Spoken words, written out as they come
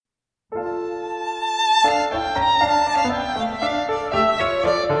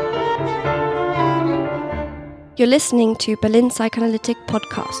You're listening to Berlin Psychoanalytic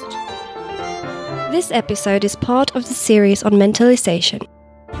Podcast. This episode is part of the series on mentalization.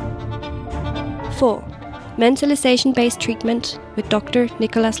 4. Mentalization-Based Treatment with Dr.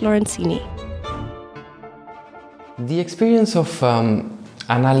 Nicolás Lorenzini. The experience of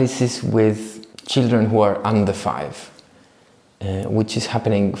analysis with children who are under 5, which is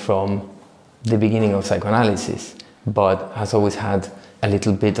happening from the beginning of psychoanalysis, but has always had a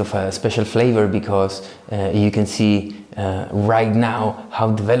little bit of a special flavor because you can see right now how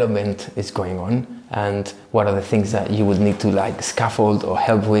development is going on and what are the things that you would need to scaffold or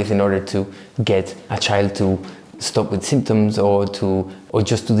help with in order to get a child to stop with symptoms or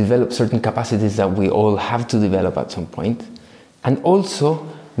just to develop certain capacities that we all have to develop at some point. And also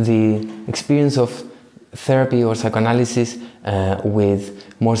the experience of therapy or psychoanalysis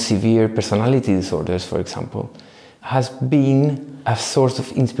with more severe personality disorders, for example, has been a source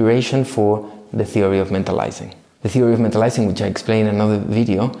of inspiration for the theory of mentalizing. The theory of mentalizing, which I explained in another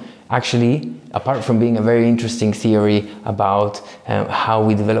video, actually, apart from being a very interesting theory about how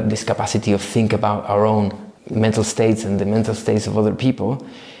we develop this capacity of think about our own mental states and the mental states of other people,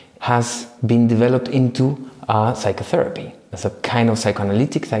 has been developed into a psychotherapy. As a kind of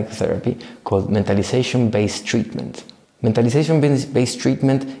psychoanalytic psychotherapy called mentalization-based treatment. Mentalization-based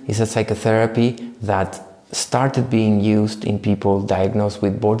treatment is a psychotherapy that started being used in people diagnosed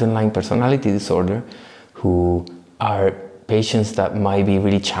with borderline personality disorder who are patients that might be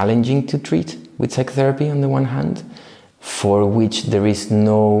really challenging to treat with psychotherapy on the one hand, for which there is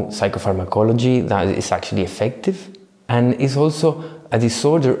no psychopharmacology that is actually effective, and is also a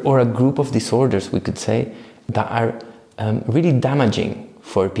disorder or a group of disorders, we could say, that are really damaging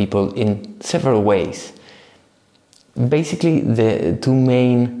for people in several ways. Basically, the two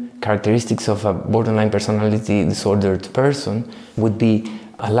main characteristics of a borderline personality disordered person would be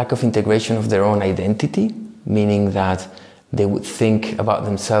a lack of integration of their own identity, meaning that they would think about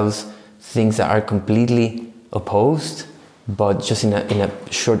themselves things that are completely opposed, but just in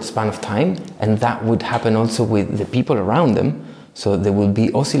a short span of time, and that would happen also with the people around them. So they will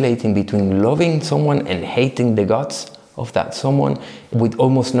be oscillating between loving someone and hating the guts of that someone with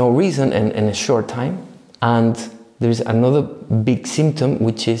almost no reason and in a short time. And there's another big symptom,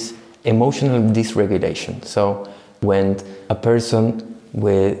 which is emotional dysregulation. So when a person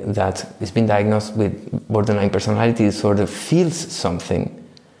that has been diagnosed with borderline personality disorder feels something,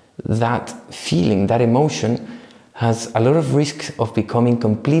 that feeling, that emotion has a lot of risk of becoming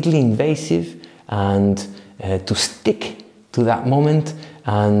completely invasive and to stick to that moment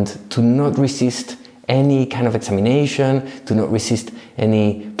and to not resist any kind of examination, to not resist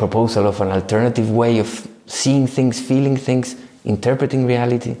any proposal of an alternative way of seeing things, feeling things, interpreting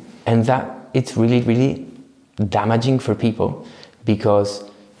reality. And that it's really, really damaging for people because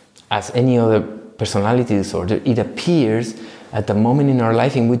as any other personality disorder, it appears at the moment in our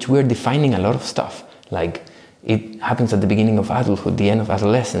life in which we're defining a lot of stuff. Like it happens at the beginning of adulthood, the end of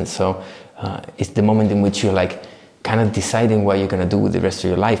adolescence. So it's the moment in which you're kind of deciding what you're going to do with the rest of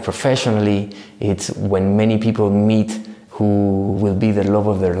your life professionally. It's when many people meet who will be the love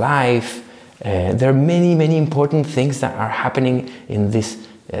of their life. There are many, many important things that are happening in this,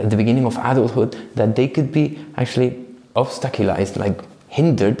 the beginning of adulthood, that they could be actually obstaculized,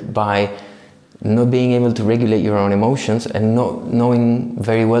 hindered by not being able to regulate your own emotions and not knowing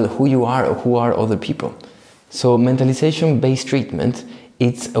very well who you are or who are other people. So mentalization-based treatment,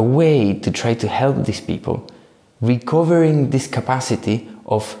 it's a way to try to help these people recovering this capacity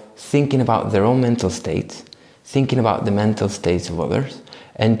of thinking about their own mental states, thinking about the mental states of others,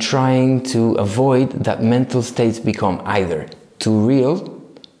 and trying to avoid that mental states become either too real,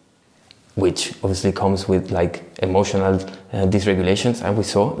 which obviously comes with emotional dysregulations, as we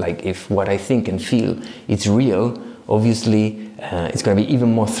saw. If what I think and feel is real, obviously it's going to be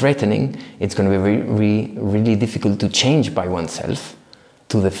even more threatening. It's going to be really difficult to change by oneself,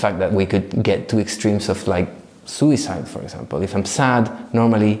 to the fact that we could get to extremes of suicide, for example. If I'm sad,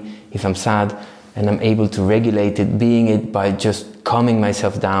 normally if I'm sad and I'm able to regulate it, being it by just calming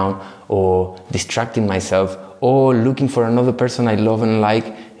myself down or distracting myself or looking for another person I love and like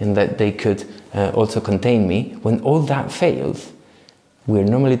and that they could also contain me, when all that fails, we're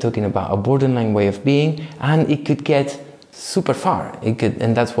normally talking about a borderline way of being, and it could get super far.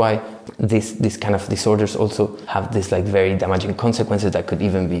 And that's why this kind of disorders also have this very damaging consequences that could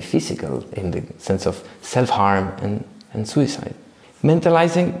even be physical in the sense of self-harm and suicide.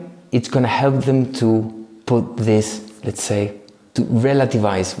 Mentalizing, it's going to help them to put this, let's say, to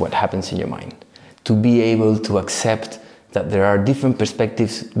relativize what happens in your mind, to be able to accept that there are different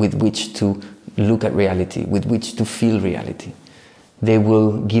perspectives with which to look at reality, with which to feel reality. They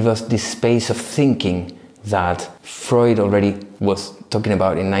will give us this space of thinking that Freud already was talking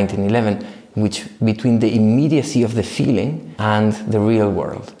about in 1911, which between the immediacy of the feeling and the real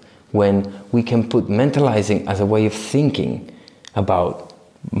world, when we can put mentalizing as a way of thinking about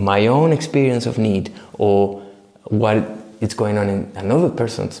my own experience of need or what is going on in another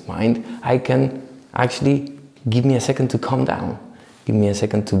person's mind, I can actually give me a second to calm down, give me a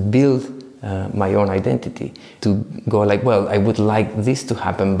second to build my own identity, to go like, well, I would like this to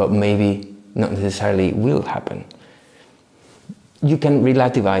happen, but maybe not necessarily will happen. You can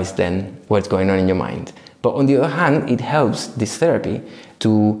relativize then what's going on in your mind. But on the other hand, it helps this therapy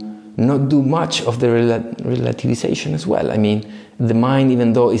to not do much of the relativization as well. I mean, the mind,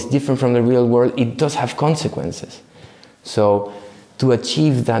 even though it's different from the real world, it does have consequences. So to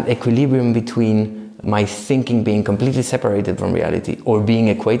achieve that equilibrium between my thinking being completely separated from reality or being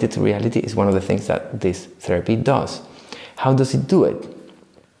equated to reality is one of the things that this therapy does. How does it do it?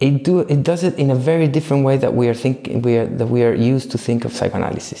 It does it in a very different way that we are used to think of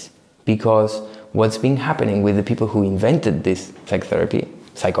psychoanalysis. Because what's been happening with the people who invented this psychotherapy,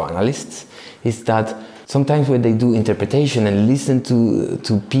 psychoanalysts, is that sometimes when they do interpretation and listen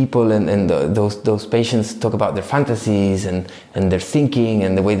to people and those patients talk about their fantasies and their thinking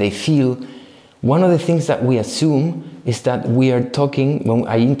and the way they feel, one of the things that we assume is that we are talking, when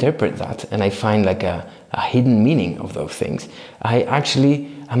I interpret that and I find like a hidden meaning of those things,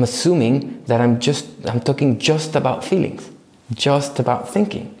 I'm assuming that I'm talking just about feelings, just about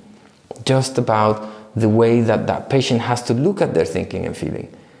thinking, just about the way that patient has to look at their thinking and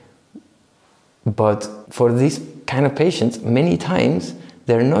feeling. But for these kind of patients, many times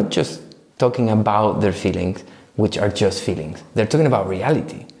they're not just talking about their feelings, which are just feelings. They're talking about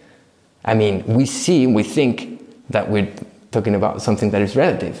reality. I mean, we think that we're talking about something that is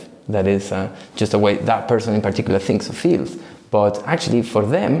relative, that is just a way that person in particular thinks or feels. But actually, for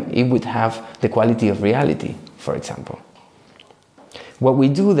them, it would have the quality of reality, for example. What we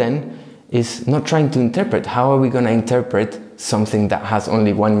do then is not trying to interpret. How are we going to interpret something that has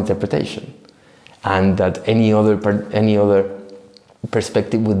only one interpretation? And that any other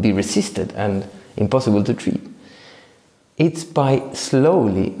perspective would be resisted and impossible to treat. It's by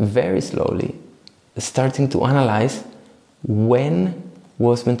slowly, very slowly, starting to analyze when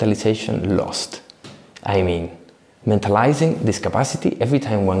was mentalization lost. I mean, mentalizing this capacity, every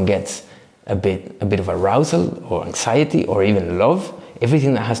time one gets a bit of arousal or anxiety or even love,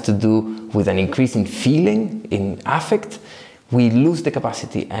 everything that has to do with an increase in feeling, in affect, we lose the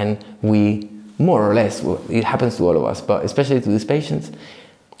capacity and we more or less, it happens to all of us, but especially to these patients,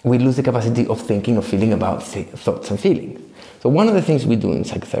 we lose the capacity of thinking or feeling about thoughts and feelings. So one of the things we do in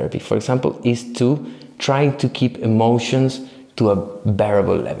psychotherapy, for example, is to try to keep emotions to a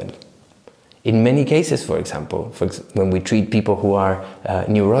bearable level. In many cases, for example, when we treat people who are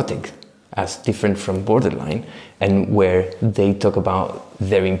neurotic, as different from borderline, and where they talk about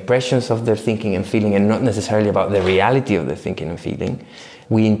their impressions of their thinking and feeling and not necessarily about the reality of their thinking and feeling,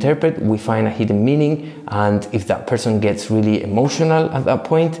 we interpret, we find a hidden meaning, and if that person gets really emotional at that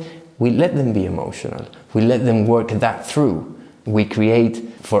point, we let them be emotional. We let them work that through. We create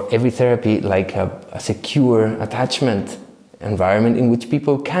for every therapy like a secure attachment environment in which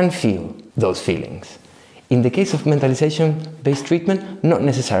people can feel those feelings. In the case of mentalization-based treatment, not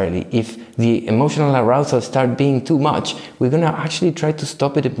necessarily. If the emotional arousal starts being too much, we're going to actually try to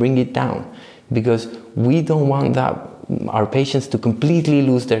stop it and bring it down, because we don't want our patients to completely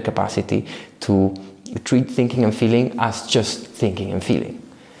lose their capacity to treat thinking and feeling as just thinking and feeling.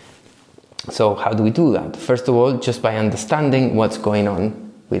 So how do we do that? First of all, just by understanding what's going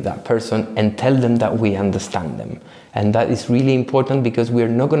on with that person and tell them that we understand them. And that is really important, because we're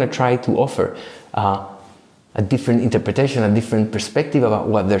not going to try to offer a different interpretation, a different perspective about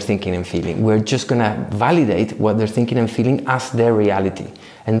what they're thinking and feeling. We're just going to validate what they're thinking and feeling as their reality.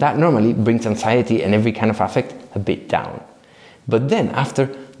 And that normally brings anxiety and every kind of affect a bit down. But then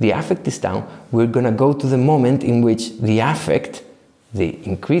after the affect is down, we're going to go to the moment in which the affect, the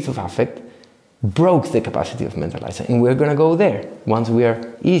increase of affect, broke the capacity of mentalizing. And we're going to go there once we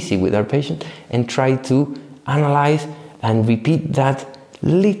are easy with our patient and try to analyze and repeat that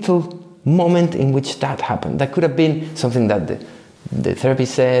little moment in which that happened. That could have been something that the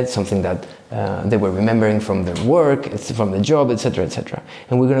therapist said, something that they were remembering from their work, from the job, etc., etc.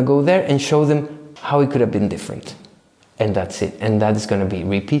 And we're going to go there and show them how it could have been different. And that's it. And that is going to be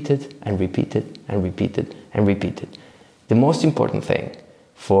repeated and repeated and repeated and repeated. The most important thing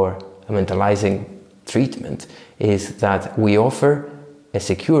for a mentalizing treatment is that we offer a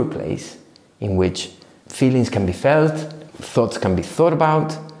secure place in which feelings can be felt, thoughts can be thought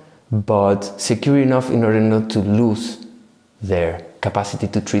about, but secure enough in order not to lose their capacity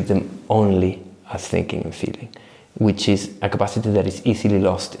to treat them only as thinking and feeling, which is a capacity that is easily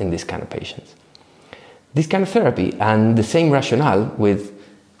lost in this kind of patients. This kind of therapy and the same rationale with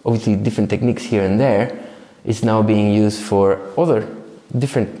obviously different techniques here and there is now being used for other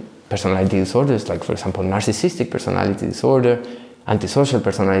different personality disorders, like for example narcissistic personality disorder, antisocial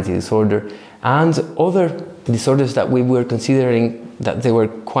personality disorder, and other disorders that we were considering that they were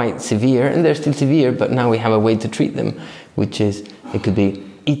quite severe, and they're still severe, but now we have a way to treat them, which is, it could be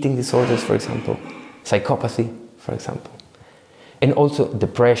eating disorders, for example, psychopathy, for example, and also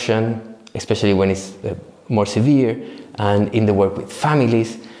depression, especially when it's more severe. And in the work with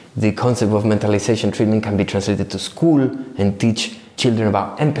families, the concept of mentalization treatment can be translated to school and teach children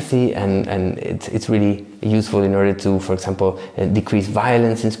about empathy, and it's really useful in order to, for example, decrease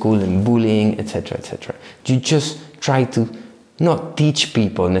violence in school and bullying, etc., etc. You just try to not teach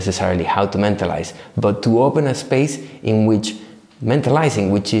people necessarily how to mentalize, but to open a space in which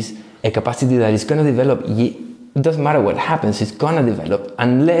mentalizing, which is a capacity that is going to develop, it doesn't matter what happens, it's going to develop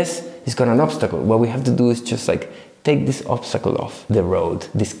unless it's got an obstacle. What we have to do is just like take this obstacle off the road,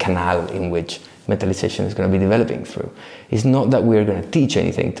 this canal in which mentalization is going to be developing through. It's not that we're going to teach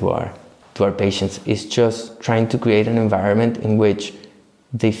anything to our patients, it's just trying to create an environment in which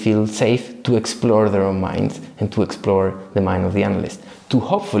they feel safe to explore their own minds and to explore the mind of the analyst. To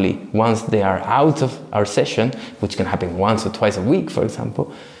hopefully, once they are out of our session, which can happen once or twice a week, for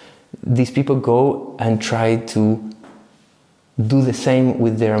example, these people go and try to do the same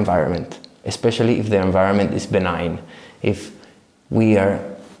with their environment, especially if their environment is benign. If we are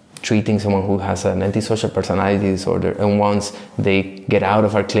treating someone who has an antisocial personality disorder, and once they get out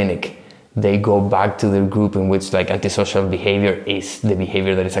of our clinic, they go back to their group in which like antisocial behavior is the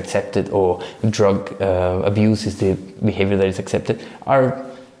behavior that is accepted, or drug abuse is the behavior that is accepted, our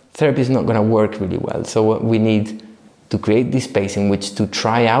therapy is not going to work really well. So we need to create this space in which to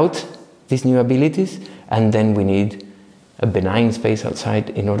try out these new abilities, and then we need a benign space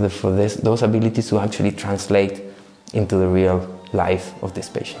outside in order for those abilities to actually translate into the real life of this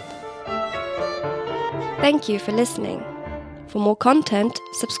patient. Thank you for listening. For more content,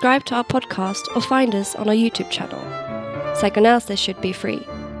 subscribe to our podcast or find us on our YouTube channel. Psychoanalysis should be free.